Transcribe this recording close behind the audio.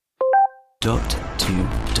Dot to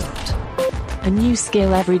dot. A new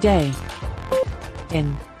skill every day.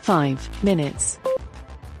 In 5 minutes.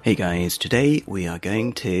 Hey guys, today we are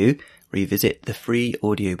going to revisit the free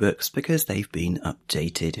audiobooks because they've been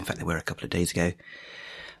updated. In fact, they were a couple of days ago.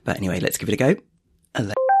 But anyway, let's give it a go.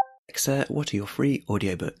 Alexa, what are your free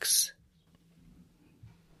audiobooks?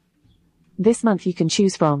 This month you can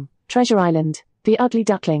choose from Treasure Island, The Ugly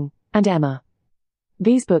Duckling, and Emma.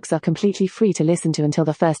 These books are completely free to listen to until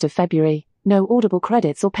the 1st of February, no Audible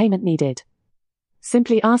credits or payment needed.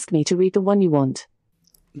 Simply ask me to read the one you want.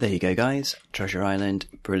 There you go, guys. Treasure Island,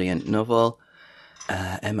 brilliant novel.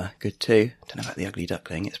 Emma, good too. Don't know about The Ugly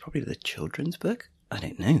Duckling. It's probably the children's book. I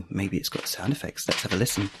don't know. Maybe it's got sound effects. Let's have a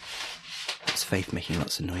listen. That's Faith making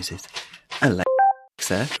lots of noises.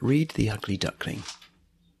 Alexa, read The Ugly Duckling.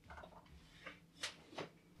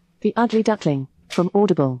 The Ugly Duckling, from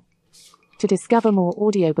Audible. To discover more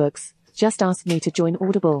audiobooks, just ask me to join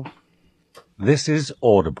Audible. This is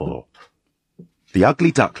Audible. The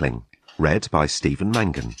Ugly Duckling, read by Stephen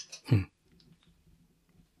Mangan.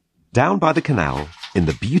 Down by the canal, in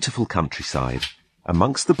the beautiful countryside,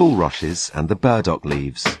 amongst the bulrushes and the burdock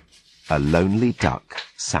leaves, a lonely duck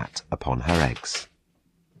sat upon her eggs.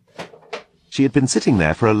 She had been sitting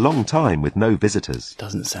there for a long time with no visitors.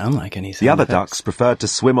 Doesn't sound like any sound The other effects. ducks preferred to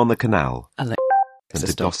swim on the canal Alexa, and to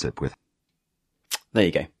stop. gossip with. There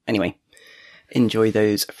you go. Anyway, enjoy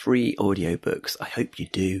those free audiobooks. I hope you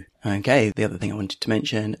do. Okay, the other thing I wanted to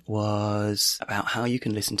mention was about how you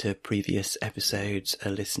can listen to previous episodes. A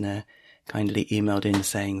listener kindly emailed in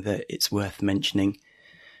saying that it's worth mentioning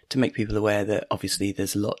to make people aware that obviously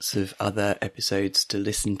there's lots of other episodes to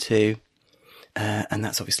listen to. And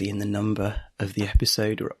that's obviously in the number of the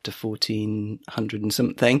episode. We're up to 1,400 and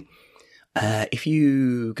something. If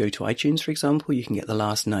you go to iTunes, for example, you can get the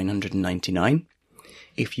last 999.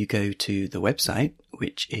 If you go to the website,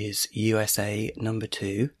 which is USA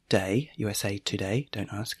Today,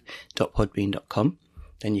 don't ask, .podbean.com,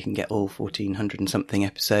 then you can get all 1,400 and something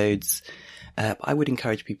episodes. But I would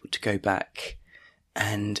encourage people to go back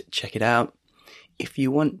and check it out. If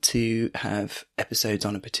you want to have episodes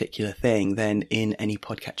on a particular thing, then in any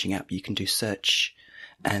podcatching app, you can do search,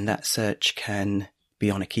 and that search can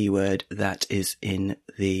be on a keyword that is in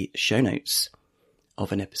the show notes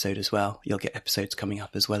of an episode as well. You'll get episodes coming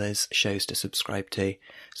up as well as shows to subscribe to,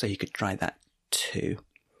 so you could try that too.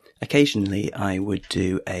 Occasionally, I would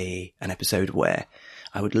do an episode where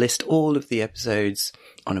I would list all of the episodes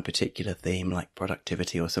on a particular theme, like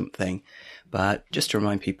productivity or something. But just to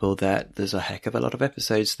remind people that there's a heck of a lot of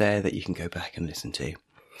episodes there that you can go back and listen to.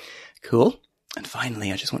 Cool. And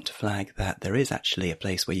finally, I just want to flag that there is actually a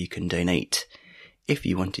place where you can donate if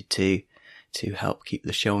you wanted to help keep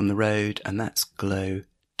the show on the road. And that's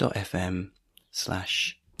glow.fm/...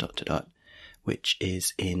 which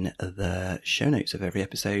is in the show notes of every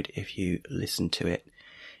episode if you listen to it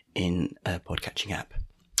in a podcatching app.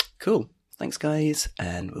 Cool. Thanks, guys,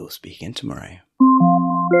 and we'll speak again tomorrow.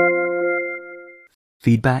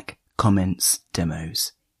 Feedback, comments,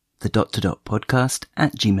 demos. The ...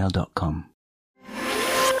 podcast@gmail.com.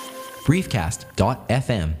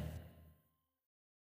 Briefcast.fm